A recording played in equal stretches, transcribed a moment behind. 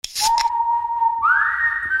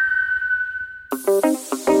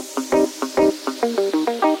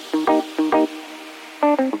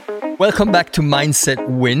Welcome back to Mindset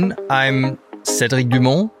Win. I'm Cédric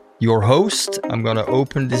Dumont, your host. I'm going to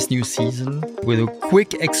open this new season with a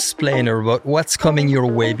quick explainer about what's coming your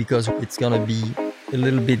way because it's going to be a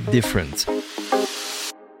little bit different.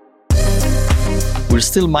 We're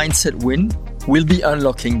still Mindset Win. We'll be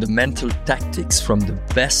unlocking the mental tactics from the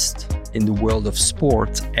best in the world of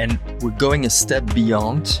sport, and we're going a step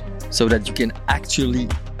beyond so that you can actually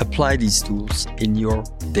apply these tools in your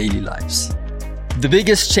daily lives. The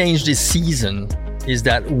biggest change this season is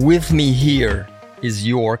that with me here is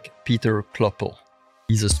Jörg Peter Kloppel.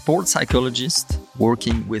 He's a sports psychologist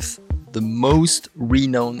working with the most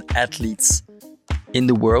renowned athletes in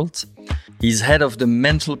the world. He's head of the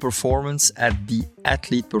mental performance at the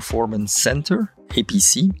Athlete Performance Center,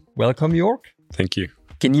 APC. Welcome, Jörg. Thank you.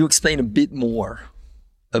 Can you explain a bit more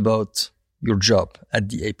about your job at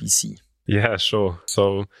the APC? Yeah, sure.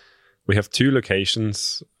 So we have two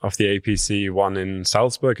locations of the APC, one in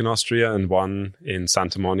Salzburg in Austria and one in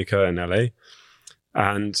Santa Monica in LA.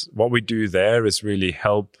 And what we do there is really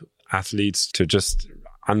help athletes to just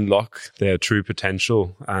unlock their true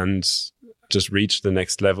potential and just reach the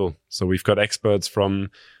next level. So we've got experts from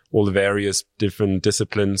all the various different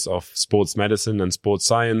disciplines of sports medicine and sports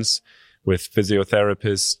science, with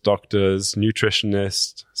physiotherapists, doctors,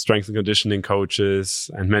 nutritionists, strength and conditioning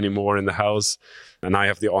coaches, and many more in the house. And I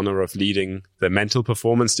have the honor of leading the mental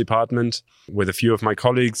performance department. With a few of my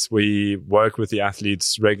colleagues, we work with the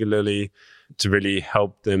athletes regularly to really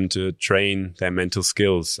help them to train their mental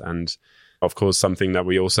skills. And of course, something that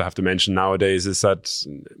we also have to mention nowadays is that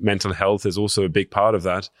mental health is also a big part of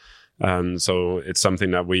that. So it's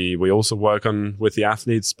something that we also work on with the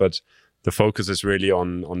athletes, but the focus is really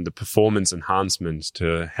on the performance enhancement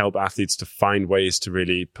to help athletes to find ways to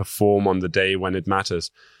really perform on the day when it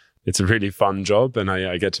matters. It's a really fun job, and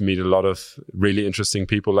I get to meet a lot of really interesting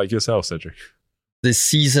people like yourself, Cédric. This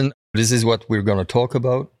season, this is what we're going to talk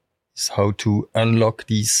about, is how to unlock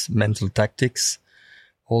these mental tactics,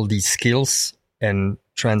 all these skills, and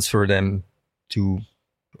transfer them to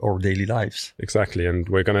our daily lives. Exactly, and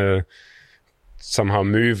we're going to somehow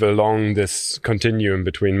move along this continuum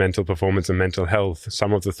between mental performance and mental health.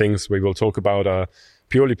 Some of the things we will talk about are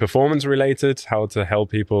purely performance related, how to help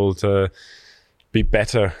people to be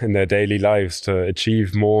better in their daily lives, to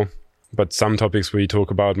achieve more. But some topics we talk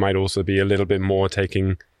about might also be a little bit more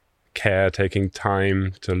taking care, taking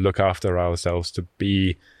time to look after ourselves, to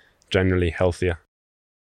be generally healthier.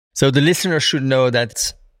 So the listener should know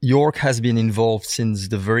that Jörg has been involved since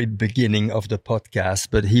the very beginning of the podcast,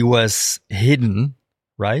 but he was hidden,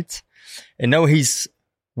 right? And now he's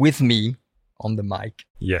with me on the mic.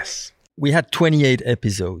 Yes. We had 28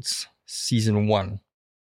 episodes, season 1.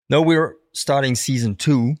 Now we're starting season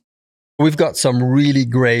 2. We've got some really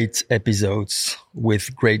great episodes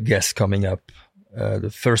with great guests coming up. The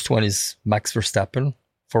first one is Max Verstappen,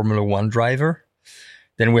 Formula 1 driver.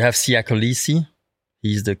 Then we have Siya Kolisi.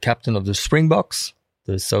 He's the captain of the Springboks,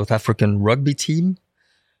 the South African rugby team.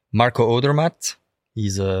 Marco Odermatt,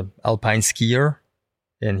 he's an alpine skier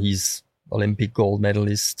and he's Olympic gold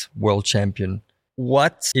medalist, world champion.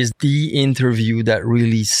 What is the interview that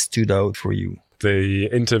really stood out for you? The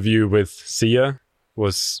interview with Siya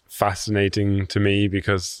was fascinating to me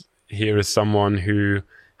because here is someone who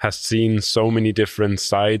has seen so many different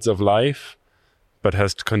sides of life, but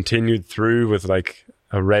has continued through with like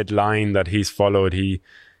a red line that he's followed. He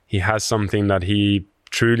has something that he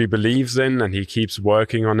truly believes in and he keeps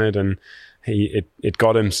working on it, and it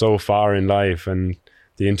got him so far in life. And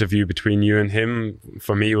the interview between you and him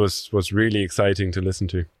for me was really exciting to listen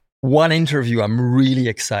to. One interview I'm really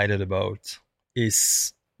excited about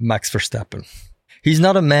is Max Verstappen. He's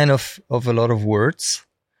not a man of a lot of words,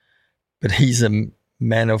 but he's a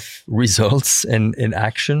man of results and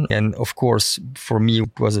action. And of course, for me,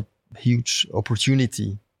 it was a huge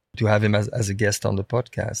opportunity to have him as a guest on the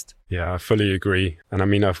podcast. Yeah, I fully agree. And I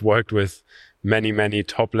mean, I've worked with many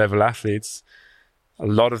top level athletes. A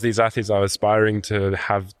lot of these athletes are aspiring to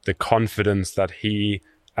have the confidence that he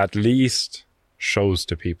at least shows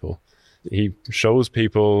to people. He shows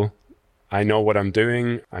people, I know what I'm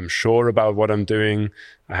doing. I'm sure about what I'm doing.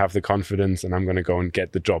 I have the confidence and I'm going to go and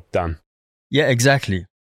get the job done. Yeah, exactly.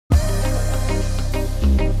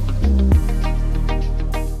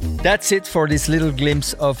 That's it for this little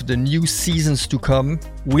glimpse of the new seasons to come.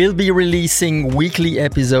 We'll be releasing weekly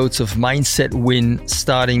episodes of Mindset Win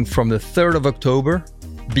starting from the 3rd of October.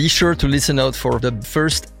 Be sure to listen out for the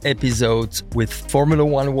first episode with Formula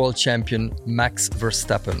 1 world champion Max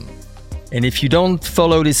Verstappen. And if you don't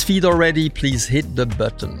follow this feed already, please hit the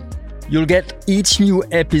button. You'll get each new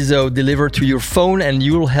episode delivered to your phone, and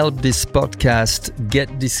you'll help this podcast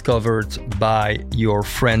get discovered by your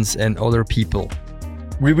friends and other people.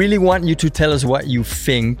 We really want you to tell us what you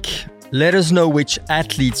think. Let us know which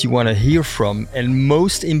athletes you want to hear from, and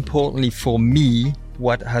most importantly for me,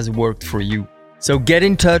 what has worked for you. So get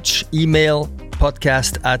in touch, email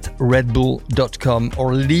podcast@redbull.com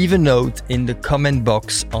or leave a note in the comment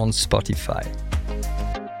box on Spotify.